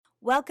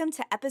Welcome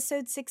to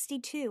episode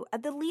 62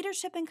 of the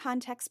Leadership in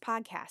Context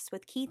podcast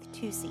with Keith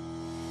Tusey.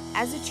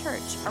 As a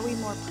church, are we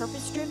more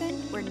purpose-driven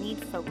or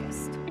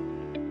need-focused?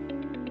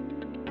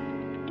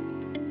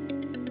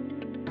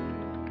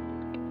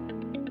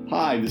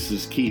 Hi, this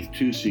is Keith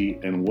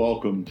Tusey, and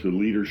welcome to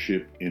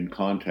Leadership in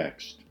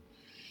Context.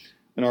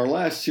 In our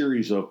last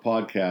series of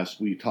podcasts,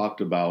 we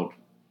talked about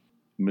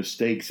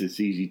mistakes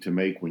it's easy to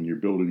make when you're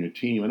building a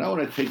team, and I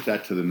want to take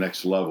that to the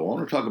next level. I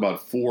want to talk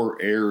about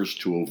 4 errors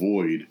to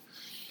avoid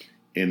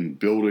in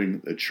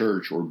building a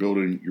church or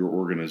building your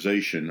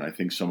organization. I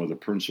think some of the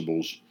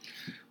principles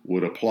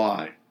would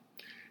apply.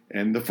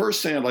 And the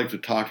first thing I'd like to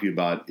talk to you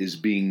about is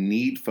being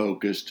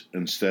need-focused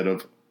instead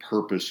of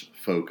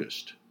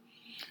purpose-focused.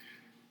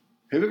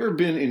 Have you ever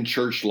been in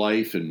church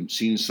life and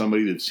seen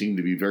somebody that seemed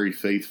to be very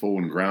faithful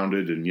and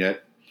grounded, and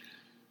yet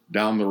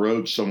down the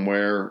road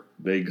somewhere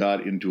they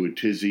got into a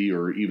tizzy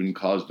or even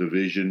caused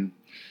division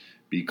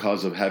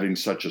because of having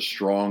such a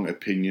strong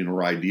opinion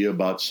or idea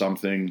about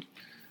something?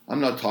 I'm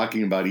not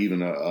talking about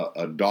even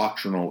a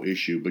doctrinal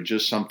issue, but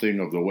just something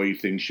of the way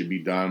things should be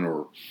done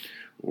or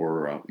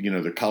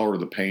the color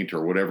of the paint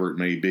or whatever it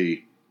may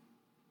be.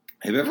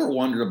 Have you ever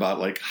wondered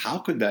about, how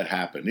could that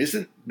happen?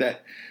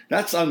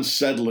 That's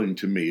unsettling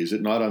to me? Is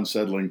it not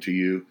unsettling to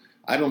you?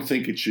 I don't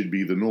think it should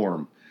be the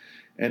norm.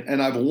 And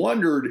I've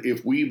wondered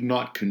if we've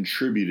not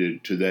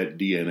contributed to that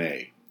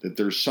DNA, that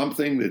there's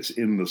something that's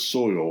in the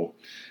soil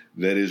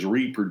that is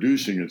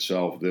reproducing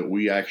itself that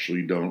we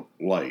actually don't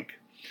like.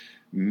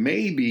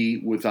 Maybe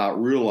without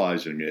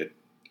realizing it,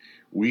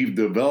 we've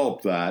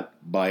developed that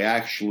by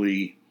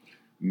actually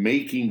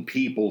making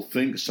people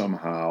think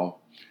somehow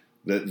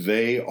that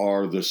they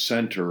are the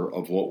center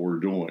of what we're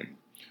doing.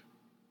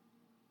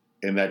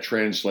 And that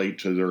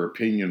translates to their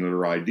opinion or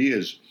their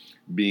ideas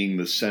being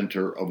the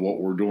center of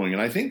what we're doing.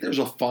 And I think there's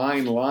a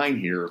fine line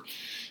here.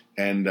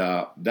 And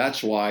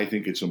that's why I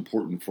think it's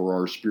important for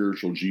our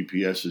spiritual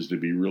GPSs to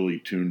be really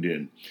tuned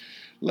in.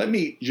 Let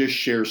me just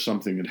share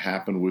something that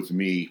happened with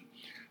me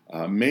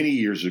many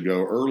years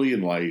ago, early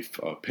in life.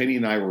 Penny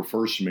and I were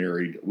first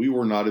married. We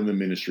were not in the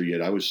ministry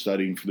yet. I was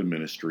studying for the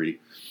ministry.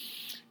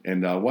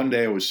 And one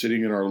day I was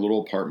sitting in our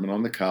little apartment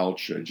on the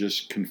couch,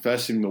 just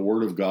confessing the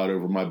word of God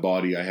over my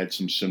body. I had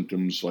some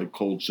symptoms, like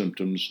cold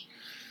symptoms.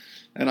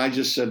 And I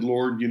just said,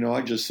 Lord,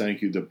 I just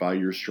thank you that by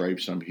your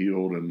stripes I'm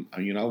healed. And,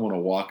 I want to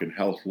walk in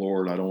health,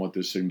 Lord. I don't want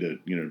this thing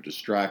to,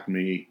 distract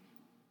me.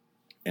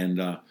 And,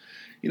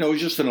 it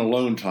was just an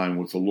alone time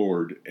with the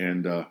Lord.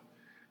 And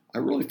I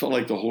really felt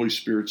like the Holy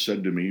Spirit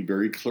said to me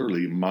very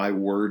clearly, my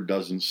word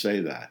doesn't say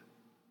that.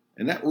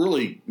 And that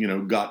really,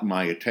 got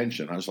my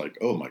attention. I was like,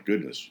 oh my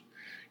goodness.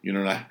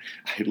 And I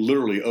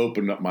literally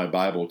opened up my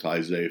Bible to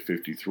Isaiah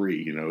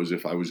 53, as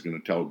if I was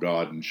going to tell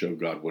God and show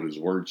God what his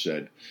word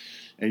said.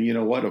 And you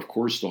know what? Of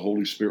course, the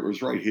Holy Spirit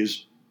was right.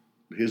 His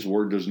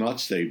word does not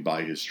say,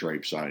 by his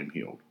stripes I am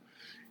healed.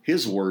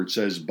 His word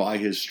says, by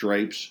his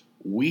stripes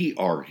we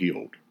are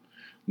healed.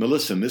 Now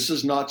listen, this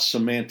is not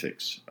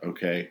semantics,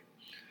 okay?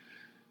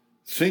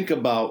 Think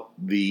about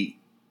the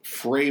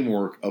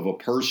framework of a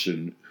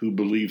person who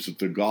believes that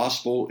the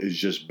gospel is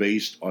just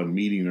based on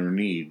meeting their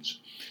needs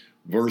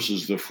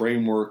versus the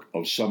framework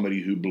of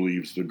somebody who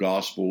believes the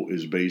gospel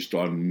is based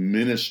on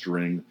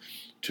ministering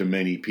to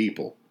many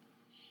people.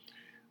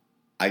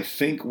 I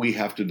think we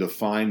have to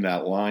define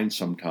that line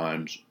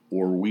sometimes,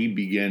 or we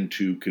begin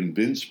to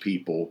convince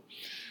people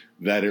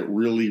that it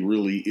really,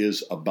 really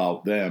is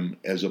about them,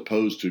 as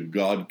opposed to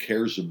God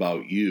cares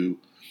about you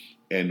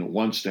and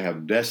wants to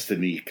have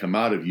destiny come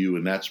out of you,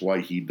 and that's why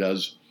he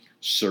does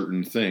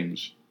certain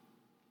things.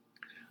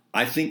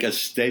 I think a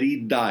steady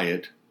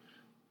diet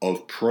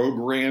of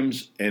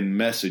programs and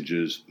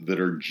messages that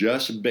are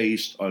just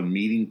based on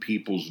meeting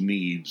people's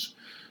needs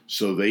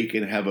so they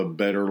can have a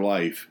better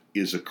life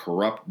is a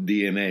corrupt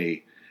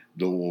DNA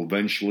that will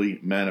eventually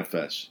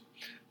manifest.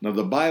 Now,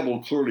 the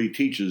Bible clearly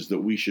teaches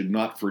that we should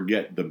not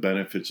forget the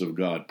benefits of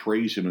God.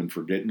 Praise him and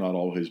forget not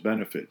all his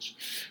benefits.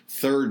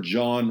 3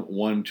 John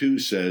 1:2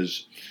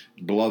 says,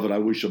 Beloved, I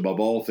wish above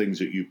all things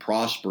that you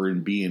prosper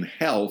and be in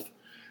health.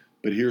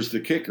 But here's the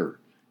kicker,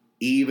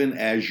 even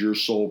as your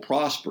soul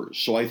prospers.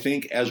 So I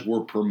think as we're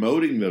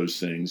promoting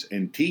those things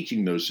and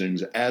teaching those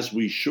things, as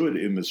we should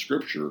in the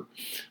scripture,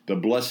 the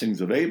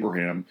blessings of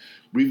Abraham,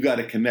 we've got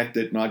to connect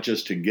it not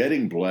just to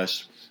getting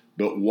blessed,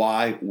 but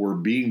why we're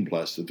being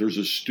blessed, that there's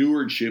a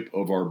stewardship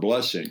of our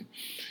blessing,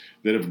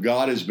 that if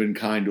God has been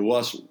kind to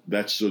us,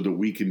 that's so that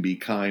we can be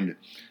kind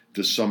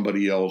to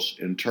somebody else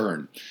in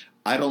turn.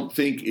 I don't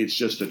think it's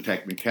just a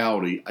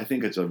technicality. I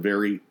think it's a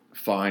very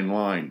fine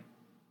line.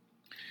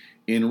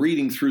 In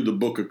reading through the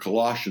book of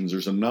Colossians,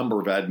 there's a number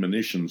of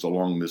admonitions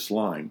along this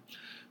line.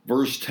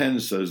 Verse 10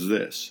 says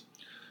this,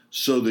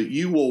 so that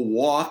you will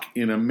walk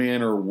in a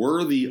manner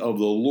worthy of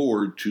the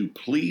Lord to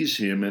please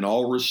him in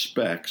all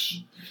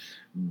respects,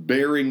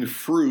 bearing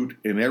fruit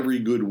in every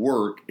good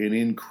work and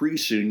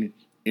increasing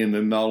in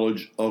the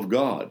knowledge of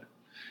God.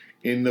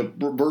 In the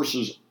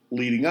verses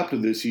leading up to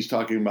this, he's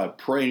talking about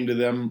praying to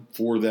them,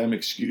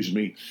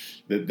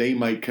 that they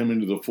might come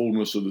into the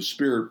fullness of the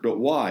Spirit. But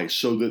why?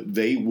 So that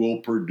they will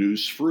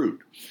produce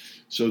fruit.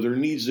 So there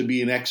needs to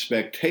be an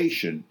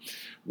expectation.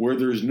 Where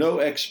there's no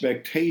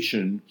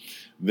expectation,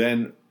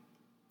 then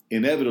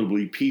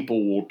inevitably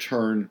people will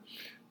turn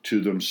to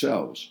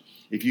themselves.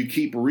 If you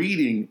keep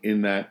reading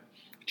in that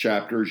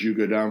chapter as you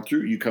go down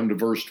through, you come to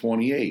verse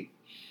 28.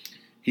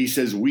 He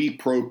says, we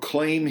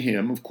proclaim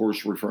him, of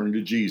course referring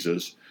to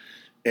Jesus,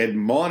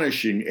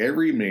 admonishing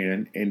every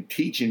man and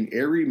teaching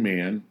every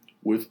man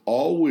with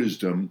all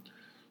wisdom,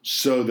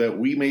 so that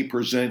we may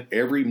present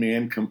every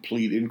man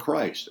complete in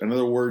Christ. In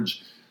other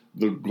words,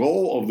 the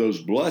goal of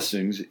those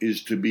blessings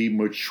is to be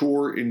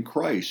mature in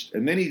Christ.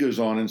 And then he goes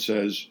on and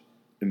says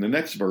in the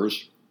next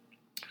verse,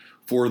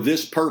 for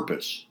this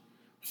purpose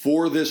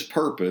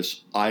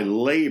I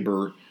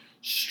labor,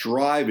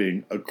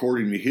 striving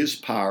according to his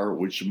power,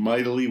 which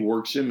mightily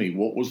works in me.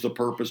 What was the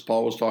purpose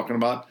Paul was talking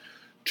about?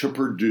 To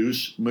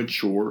produce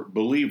mature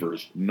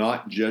believers,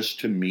 not just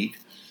to meet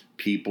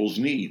people's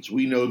needs.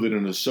 We know that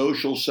in a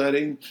social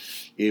setting,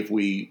 if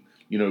we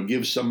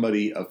give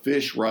somebody a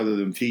fish rather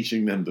than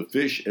teaching them to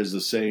fish, as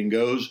the saying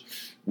goes,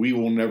 we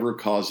will never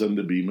cause them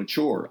to be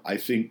mature. I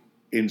think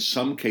in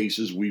some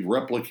cases we've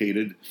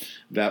replicated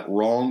that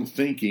wrong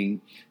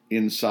thinking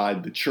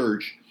inside the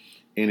church,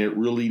 and it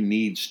really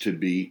needs to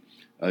be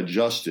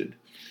adjusted.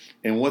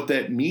 And what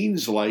that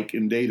means, like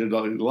in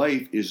day-to-day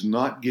life, is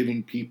not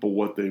giving people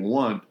what they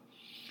want,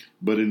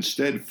 but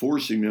instead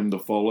forcing them to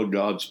follow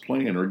God's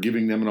plan, or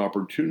giving them an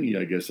opportunity,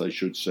 I guess I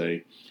should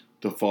say,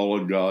 to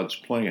follow God's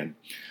plan.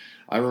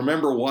 I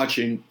remember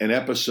watching an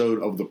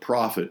episode of The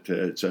Prophet.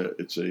 It's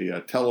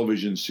a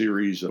television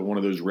series, one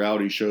of those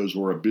reality shows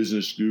where a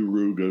business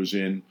guru goes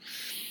in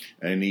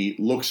and he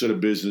looks at a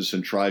business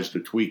and tries to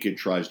tweak it,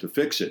 tries to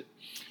fix it.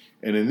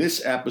 And in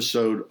this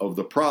episode of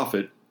The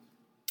Prophet,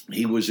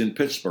 he was in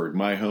Pittsburgh,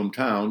 my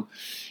hometown,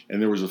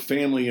 and there was a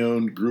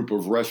family-owned group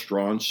of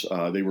restaurants.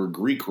 They were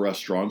Greek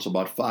restaurants,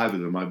 about 5 of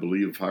them, I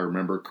believe, if I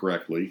remember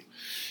correctly.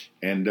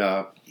 And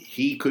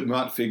he could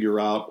not figure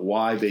out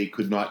why they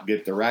could not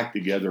get their act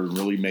together and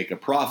really make a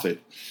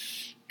profit.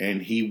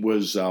 And he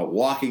was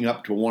walking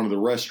up to one of the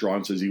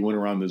restaurants as he went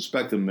around to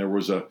inspect them. There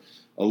was a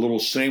little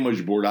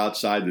sandwich board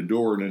outside the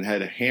door, and it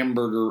had a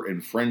hamburger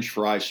and French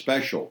fry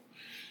special.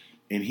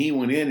 And he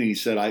went in and he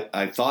said,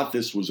 I thought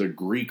this was a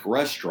Greek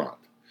restaurant.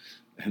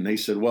 And they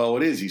said, well,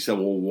 it is. He said,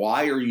 well,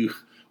 why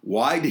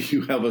do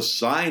you have a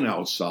sign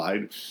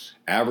outside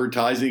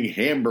advertising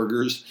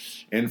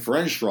hamburgers and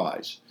French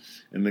fries?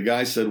 And the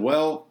guy said,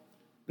 well,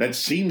 that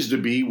seems to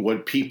be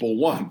what people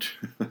want.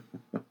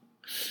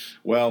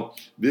 Well,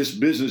 this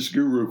business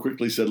guru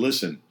quickly said,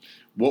 listen,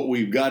 what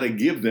we've got to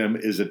give them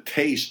is a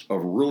taste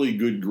of really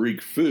good Greek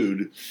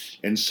food.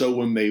 And so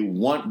when they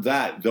want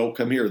that, they'll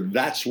come here.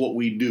 That's what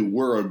we do.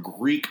 We're a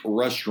Greek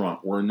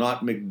restaurant. We're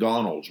not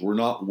McDonald's. We're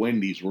not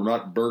Wendy's. We're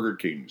not Burger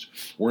King's.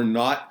 We're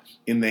not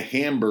in the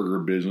hamburger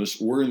business.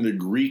 We're in the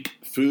Greek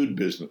food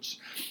business.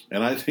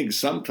 And I think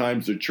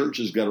sometimes the church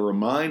has got to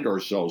remind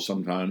ourselves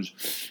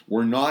sometimes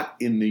we're not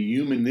in the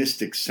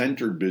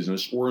humanistic-centered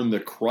business. We're in the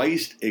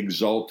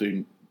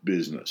Christ-exalting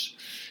business.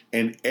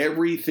 And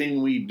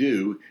everything we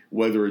do,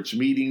 whether it's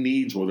meeting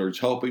needs, whether it's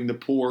helping the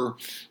poor,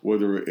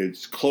 whether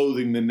it's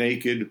clothing the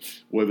naked,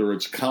 whether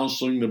it's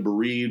counseling the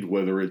bereaved,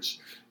 whether it's,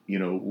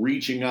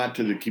 reaching out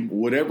to the community,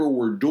 whatever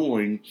we're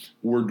doing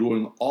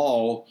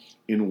all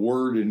in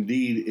word and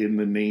deed in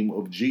the name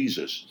of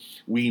Jesus.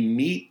 We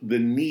meet the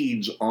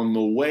needs on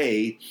the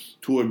way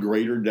to a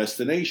greater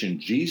destination.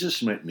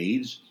 Jesus met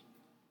needs.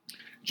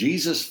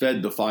 Jesus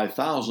fed the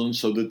 5,000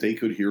 so that they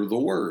could hear the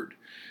word.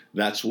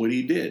 That's what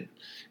he did.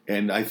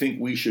 And I think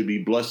we should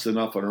be blessed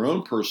enough in our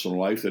own personal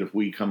life that if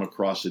we come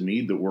across a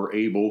need that we're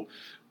able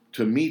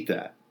to meet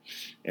that.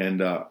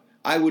 And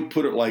I would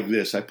put it like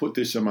this. I put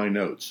this in my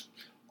notes.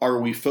 Are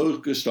we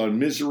focused on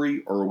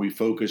misery or are we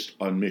focused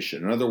on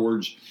mission? In other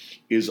words,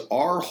 is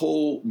our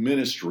whole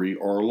ministry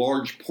or a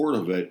large part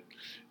of it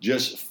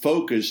just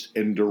focused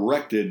and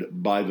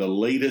directed by the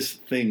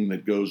latest thing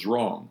that goes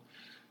wrong?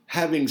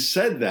 Having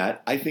said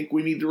that, I think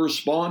we need to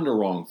respond to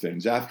wrong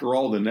things. After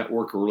all, the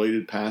Network of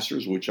Related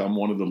Pastors, which I'm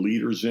one of the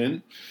leaders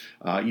in,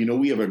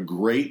 we have a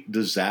great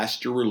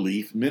disaster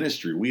relief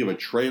ministry. We have a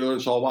trailer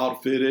that's all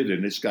outfitted,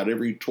 and it's got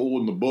every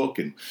tool in the book,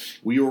 and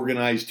we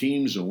organize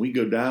teams, and we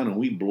go down, and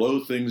we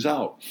blow things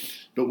out.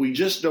 But we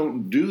just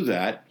don't do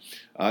that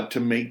to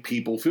make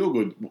people feel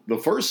good. The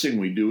first thing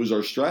we do is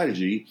our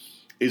strategy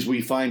is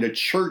we find a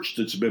church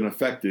that's been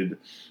affected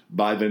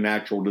by the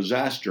natural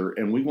disaster,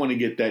 and we want to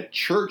get that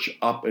church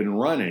up and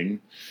running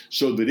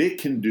so that it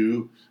can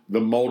do the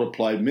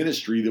multiplied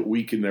ministry that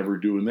we can never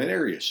do in that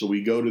area. So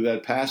we go to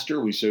that pastor,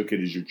 we say, okay,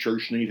 does your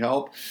church need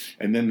help?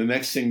 And then the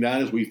next thing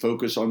down is we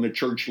focus on the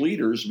church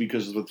leaders,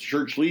 because if the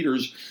church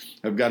leaders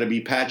have got to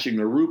be patching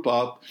their roof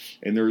up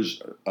and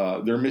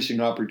they're missing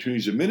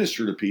opportunities to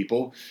minister to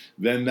people,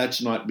 then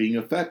that's not being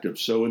effective.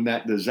 So in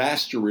that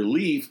disaster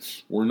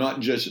relief, we're not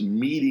just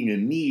meeting a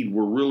need,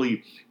 we're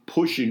really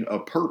pushing a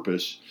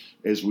purpose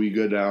as we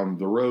go down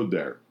the road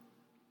there.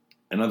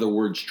 In other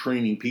words,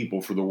 training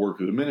people for the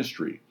work of the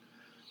ministry.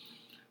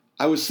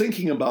 I was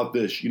thinking about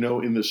this,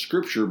 in the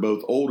scripture,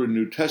 both Old and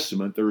New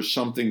Testament, there is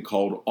something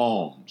called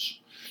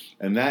alms,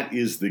 and that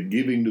is the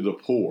giving to the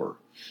poor.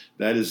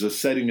 That is a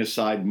setting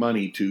aside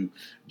money to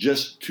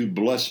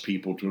bless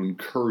people, to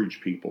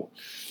encourage people.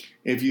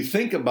 If you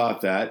think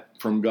about that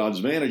from God's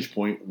vantage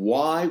point,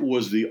 why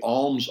was the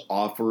alms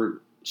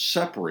offer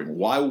separate?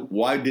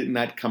 Why didn't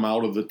that come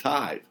out of the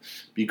tithe?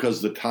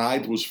 Because the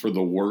tithe was for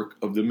the work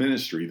of the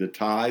ministry. The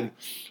tithe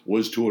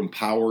was to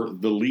empower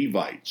the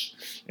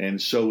Levites. And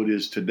so it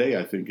is today,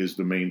 I think, is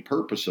the main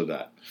purpose of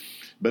that.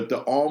 But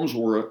the alms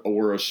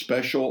were a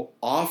special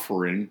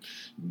offering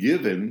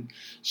given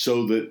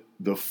so that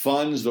the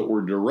funds that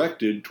were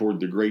directed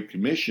toward the Great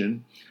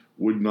Commission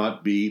would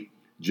not be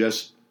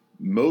just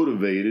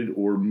motivated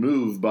or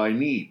moved by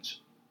needs.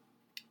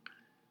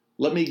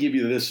 Let me give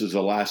you this as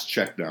a last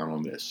check down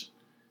on this.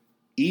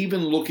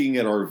 Even looking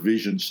at our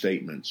vision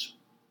statements,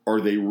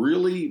 are they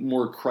really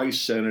more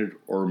Christ-centered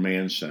or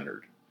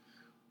man-centered?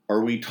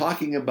 Are we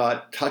talking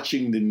about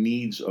touching the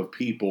needs of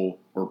people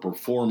or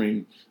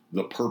performing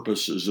the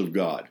purposes of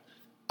God?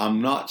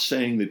 I'm not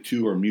saying the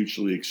two are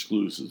mutually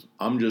exclusive.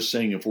 I'm just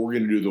saying if we're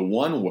going to do the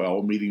one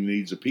well, meeting the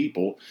needs of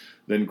people,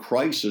 then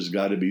Christ has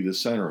got to be the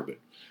center of it.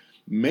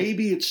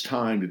 Maybe it's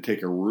time to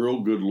take a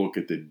real good look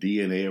at the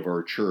DNA of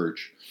our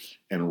church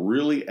and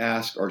really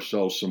ask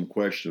ourselves some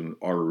questions.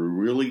 Are we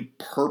really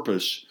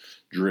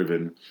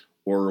purpose-driven,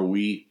 or are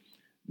we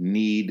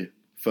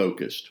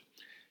need-focused?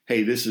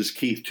 Hey, this is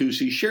Keith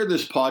Tusey. Share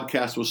this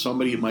podcast with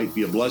somebody. It might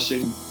be a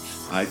blessing.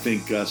 I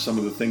think some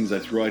of the things I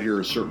threw out here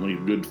are certainly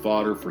good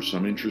fodder for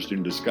some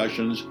interesting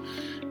discussions,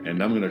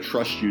 and I'm going to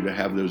trust you to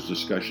have those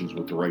discussions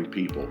with the right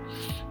people.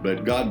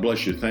 But God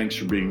bless you. Thanks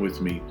for being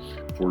with me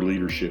for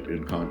Leadership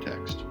in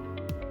Context.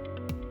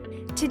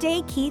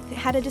 Today, Keith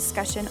had a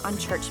discussion on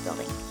church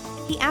building.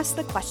 He asked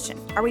the question,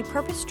 are we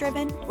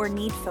purpose-driven or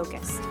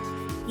need-focused?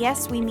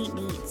 Yes, we meet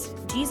needs.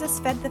 Jesus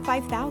fed the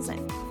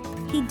 5,000.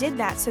 He did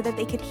that so that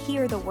they could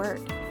hear the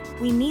word.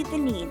 We meet the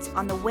needs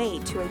on the way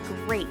to a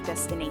great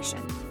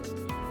destination.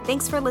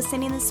 Thanks for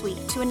listening this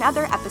week to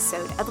another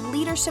episode of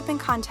Leadership in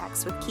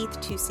Context with Keith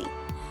Tusey.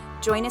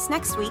 Join us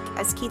next week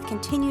as Keith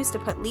continues to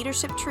put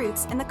leadership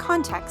truths in the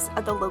context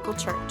of the local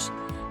church.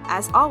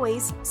 As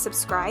always,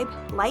 subscribe,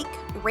 like,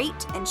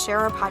 rate, and share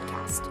our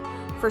podcast.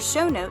 For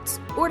show notes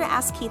or to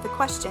ask Keith a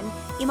question,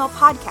 email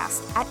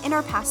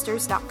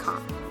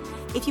podcast@innerpastors.com.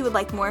 If you would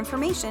like more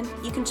information,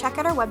 you can check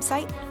out our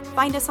website,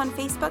 find us on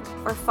Facebook,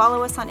 or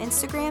follow us on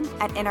Instagram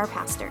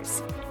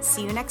 @innerpastors.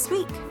 See you next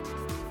week.